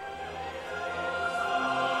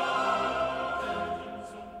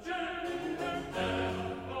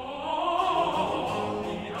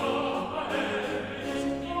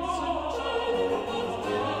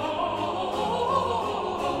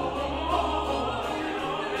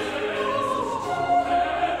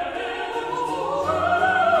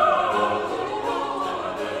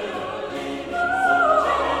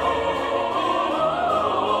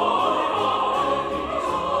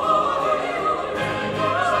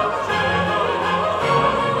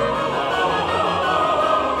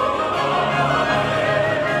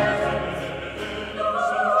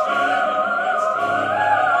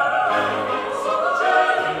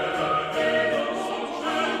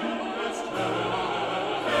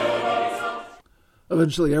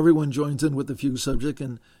 Eventually, everyone joins in with the fugue subject,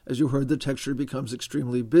 and as you heard, the texture becomes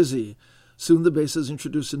extremely busy. Soon the basses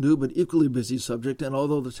introduce a new but equally busy subject, and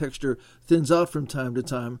although the texture thins out from time to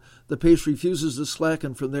time, the pace refuses to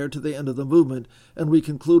slacken from there to the end of the movement, and we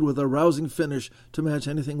conclude with a rousing finish to match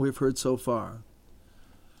anything we've heard so far.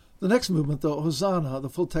 The next movement, though, Hosanna, the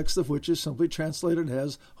full text of which is simply translated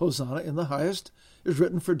as Hosanna in the highest, is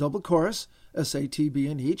written for double chorus, S-A-T-B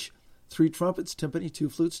in each, 3 trumpets, timpani, 2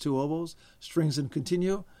 flutes, 2 oboes, strings, and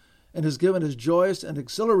continue, and is given as joyous and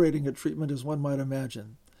exhilarating a treatment as one might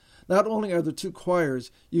imagine. Not only are the 2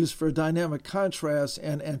 choirs used for dynamic contrasts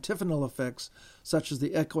and antiphonal effects, such as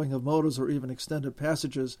the echoing of motives or even extended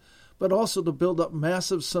passages, but also to build up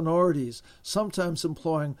massive sonorities, sometimes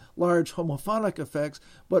employing large homophonic effects,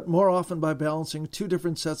 but more often by balancing 2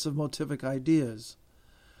 different sets of motivic ideas.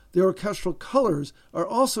 The orchestral colors are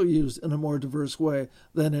also used in a more diverse way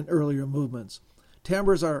than in earlier movements.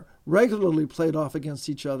 Timbres are regularly played off against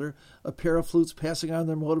each other, a pair of flutes passing on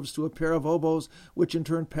their motives to a pair of oboes, which in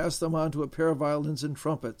turn pass them on to a pair of violins and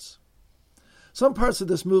trumpets. Some parts of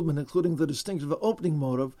this movement, including the distinctive opening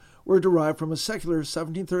motive, were derived from a secular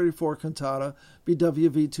 1734 cantata,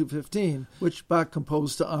 BWV 215, which Bach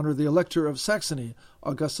composed to honor the Elector of Saxony,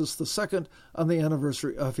 Augustus II, on the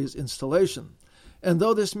anniversary of his installation. And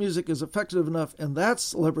though this music is effective enough in that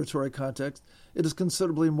celebratory context, it is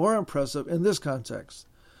considerably more impressive in this context.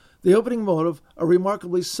 The opening motive, a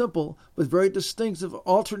remarkably simple but very distinctive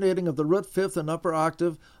alternating of the root fifth and upper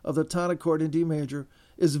octave of the tonic chord in D major,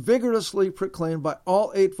 is vigorously proclaimed by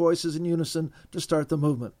all 8 voices in unison to start the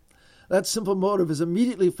movement. That simple motive is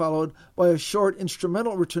immediately followed by a short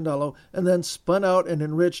instrumental ritornello and then spun out and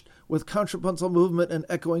enriched with contrapuntal movement and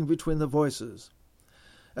echoing between the voices.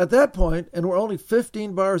 At that point, and we're only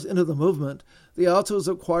 15 bars into the movement, the altos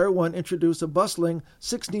of Choir 1 introduce a bustling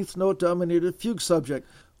 16th note-dominated fugue subject,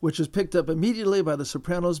 which is picked up immediately by the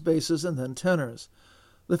sopranos, basses, and then tenors.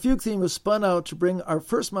 The fugue theme is spun out to bring our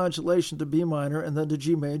first modulation to B minor and then to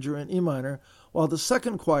G major and E minor, while the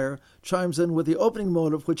second choir chimes in with the opening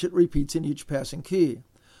motive, which it repeats in each passing key.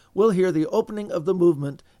 We'll hear the opening of the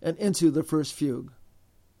movement and into the first fugue.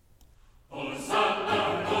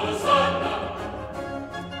 Hosanna, Hosanna.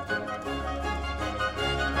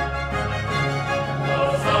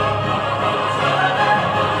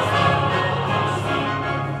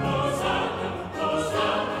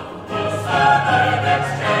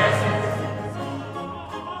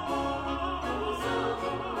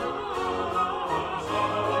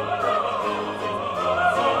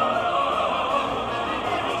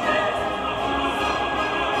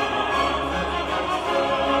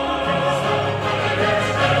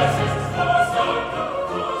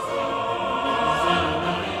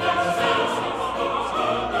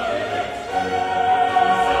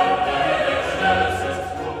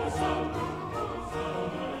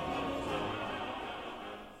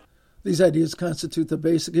 These ideas constitute the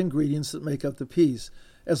basic ingredients that make up the piece.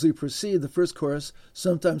 As we proceed, the first chorus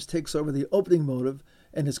sometimes takes over the opening motive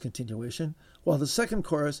and its continuation, while the second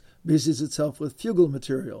chorus busies itself with fugal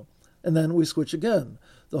material. And then we switch again,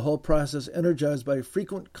 the whole process energized by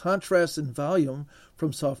frequent contrasts in volume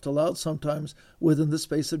from soft to loud, sometimes within the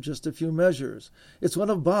space of just a few measures. It's one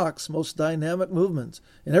of Bach's most dynamic movements,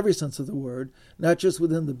 in every sense of the word, not just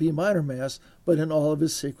within the B minor Mass, but in all of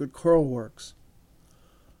his sacred choral works.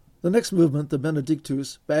 The next movement, the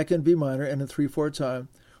Benedictus, back in B minor and in 3/4 time,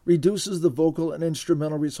 reduces the vocal and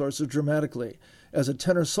instrumental resources dramatically, as a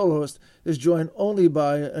tenor soloist is joined only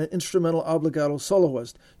by an instrumental obligato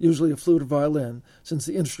soloist, usually a flute or violin, since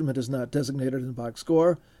the instrument is not designated in Bach's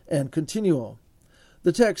score, and continuo.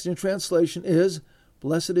 The text in translation is,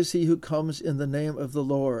 "Blessed is he who comes in the name of the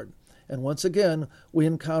Lord," and once again we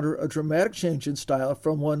encounter a dramatic change in style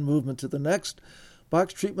from one movement to the next.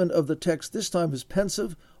 Bach's treatment of the text this time is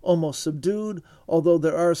pensive, almost subdued, although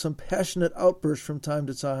there are some passionate outbursts from time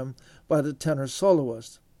to time by the tenor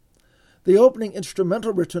soloist. The opening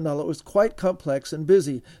instrumental ritornello is quite complex and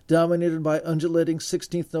busy, dominated by undulating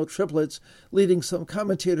 16th-note triplets, leading some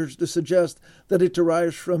commentators to suggest that it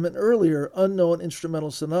derives from an earlier, unknown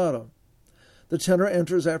instrumental sonata. The tenor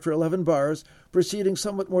enters after 11 bars, proceeding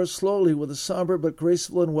somewhat more slowly with a somber but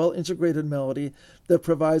graceful and well-integrated melody that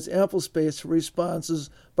provides ample space for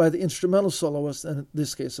responses by the instrumental soloist, in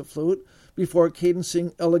this case a flute, before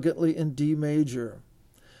cadencing elegantly in D major.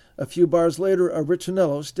 A few bars later, a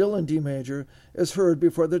ritornello, still in D major, is heard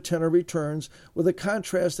before the tenor returns with a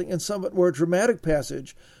contrasting and somewhat more dramatic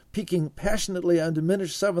passage, peaking passionately on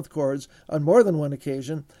diminished seventh chords on more than one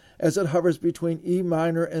occasion, as it hovers between E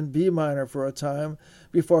minor and B minor for a time,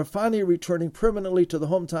 before finally returning permanently to the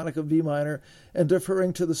home tonic of B minor and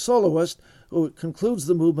deferring to the soloist, who concludes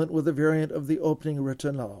the movement with a variant of the opening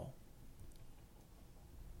ritornello.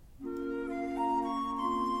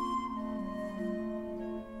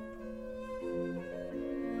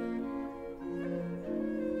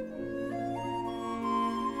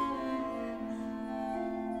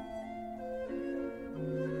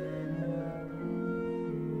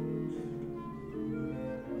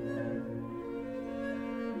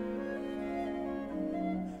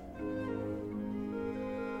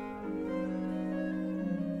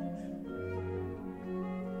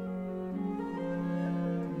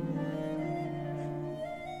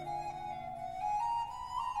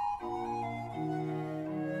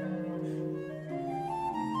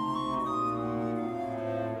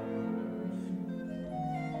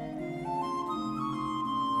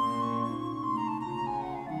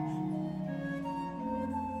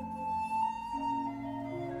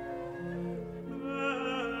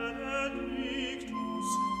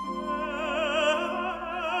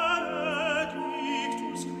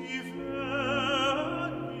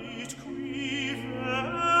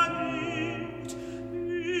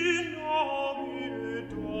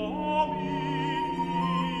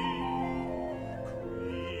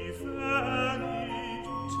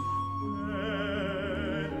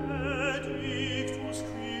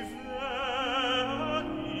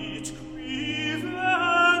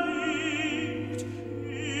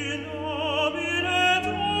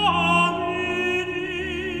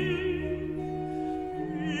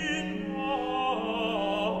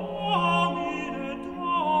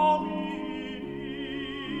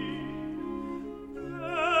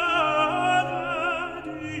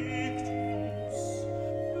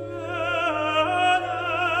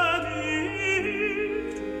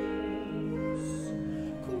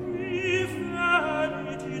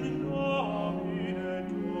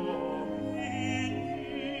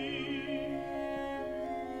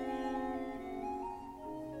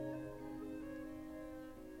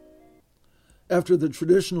 After the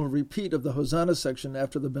traditional repeat of the Hosanna section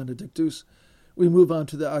after the Benedictus, we move on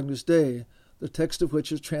to the Agnus Dei, the text of which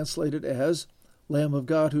is translated as, Lamb of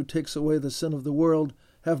God who takes away the sin of the world,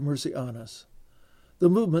 have mercy on us. The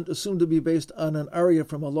movement, assumed to be based on an aria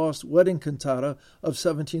from a lost wedding cantata of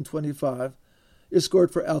 1725, is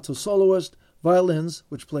scored for alto soloist, violins,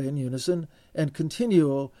 which play in unison, and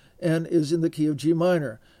continuo, and is in the key of G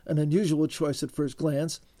minor, an unusual choice at first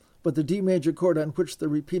glance, but the D major chord on which the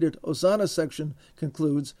repeated Hosanna section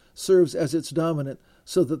concludes serves as its dominant,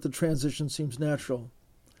 so that the transition seems natural.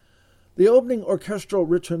 The opening orchestral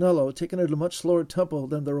ritornello, taken at a much slower tempo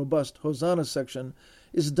than the robust Hosanna section,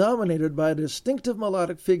 is dominated by a distinctive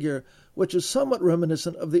melodic figure which is somewhat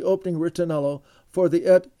reminiscent of the opening ritornello for the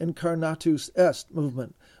Et Incarnatus Est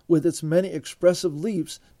movement, with its many expressive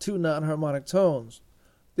leaps to non-harmonic tones.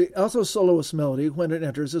 The alto soloist melody, when it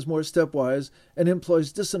enters, is more stepwise and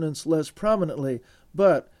employs dissonance less prominently,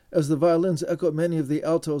 but, as the violins echo many of the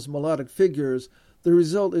alto's melodic figures, the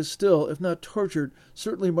result is still, if not tortured,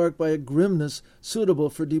 certainly marked by a grimness suitable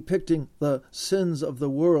for depicting the sins of the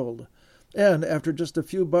world. And, after just a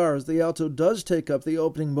few bars, the alto does take up the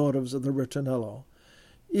opening motives of the ritornello.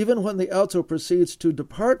 Even when the alto proceeds to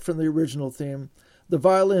depart from the original theme, the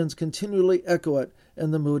violins continually echo it,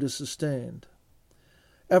 and the mood is sustained.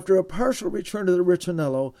 After a partial return to the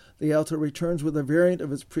ritornello, the alto returns with a variant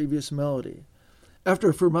of its previous melody. After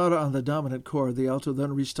a fermata on the dominant chord, the alto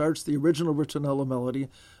then restarts the original ritornello melody,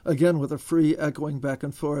 again with a free echoing back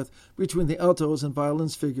and forth between the alto's and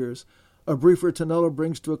violin's figures. A brief ritornello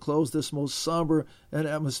brings to a close this most somber and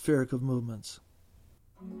atmospheric of movements.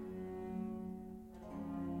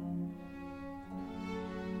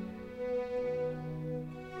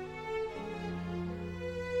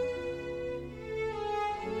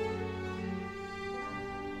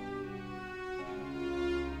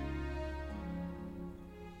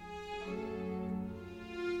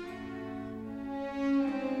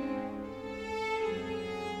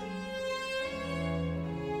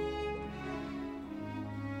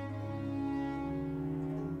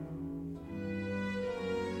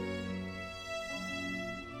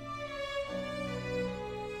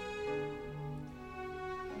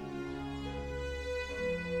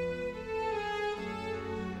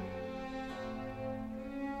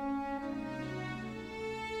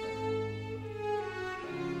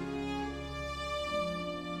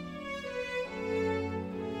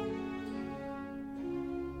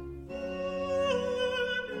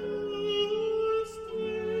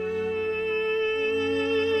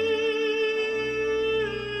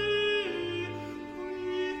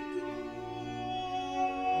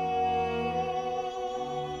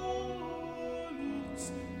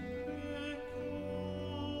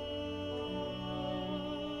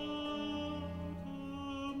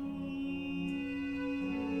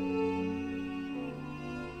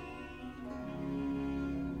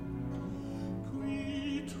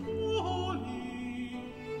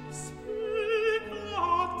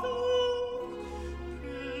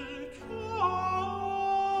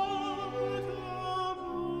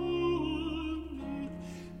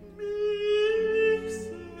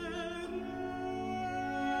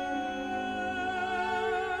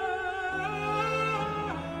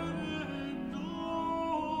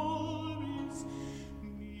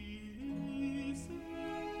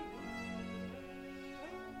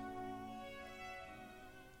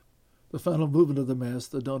 The final movement of the Mass,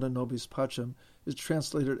 the Dona Nobis Pacem, is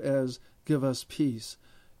translated as Give us peace.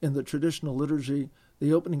 In the traditional liturgy,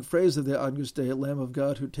 the opening phrase of the Agnus Dei, Lamb of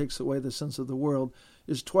God who takes away the sins of the world,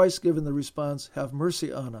 is twice given the response, Have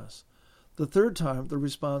mercy on us. The third time, the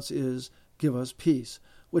response is, Give us peace,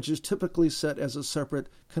 which is typically set as a separate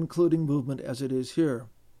concluding movement as it is here.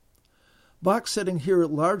 Bach's setting here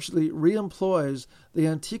largely re-employs the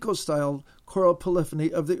Antico-style choral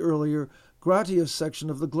polyphony of the earlier Gratias section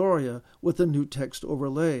of the Gloria with the new text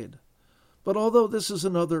overlaid. But although this is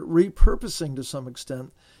another repurposing to some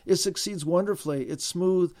extent, it succeeds wonderfully, its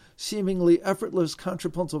smooth, seemingly effortless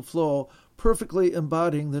contrapuntal flow perfectly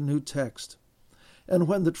embodying the new text. And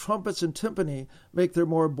when the trumpets and timpani make their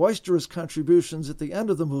more boisterous contributions at the end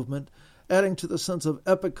of the movement, adding to the sense of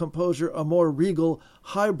epic composure a more regal,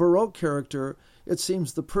 high Baroque character, it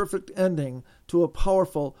seems the perfect ending to a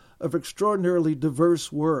powerful, of extraordinarily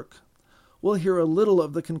diverse work. We'll hear a little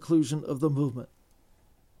of the conclusion of the movement.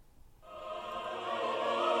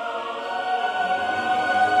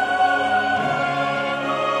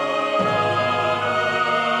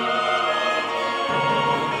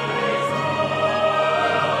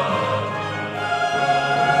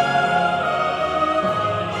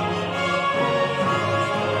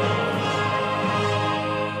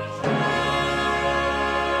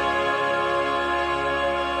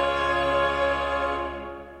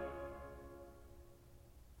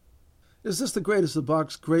 Is this the greatest of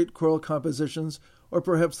Bach's great choral compositions, or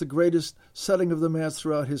perhaps the greatest setting of the Mass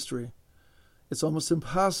throughout history? It's almost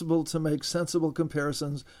impossible to make sensible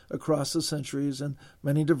comparisons across the centuries and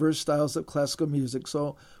many diverse styles of classical music,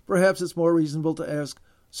 so perhaps it's more reasonable to ask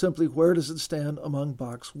simply where does it stand among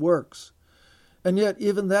Bach's works? And yet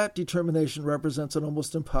even that determination represents an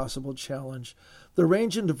almost impossible challenge. The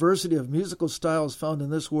range and diversity of musical styles found in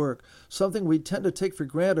this work, something we tend to take for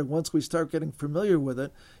granted once we start getting familiar with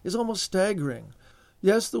it, is almost staggering.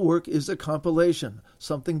 Yes, the work is a compilation,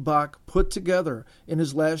 something Bach put together in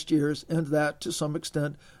his last years, and that, to some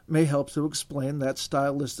extent, may help to explain that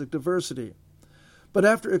stylistic diversity. But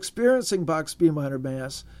after experiencing Bach's B minor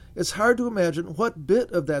Mass, it's hard to imagine what bit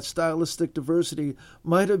of that stylistic diversity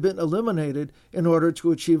might have been eliminated in order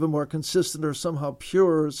to achieve a more consistent or somehow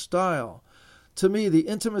purer style. To me, the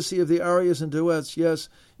intimacy of the arias and duets, yes,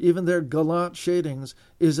 even their gallant shadings,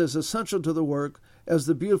 is as essential to the work as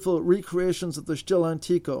the beautiful recreations of the Stil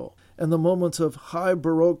Antico and the moments of high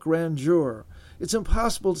Baroque grandeur. It's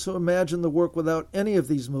impossible to imagine the work without any of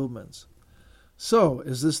these movements. So,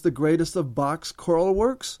 is this the greatest of Bach's choral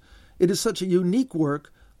works? It is such a unique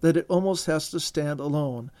work that it almost has to stand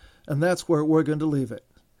alone, and that's where we're going to leave it.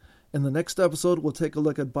 In the next episode, we'll take a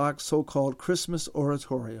look at Bach's so-called Christmas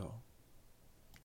Oratorio.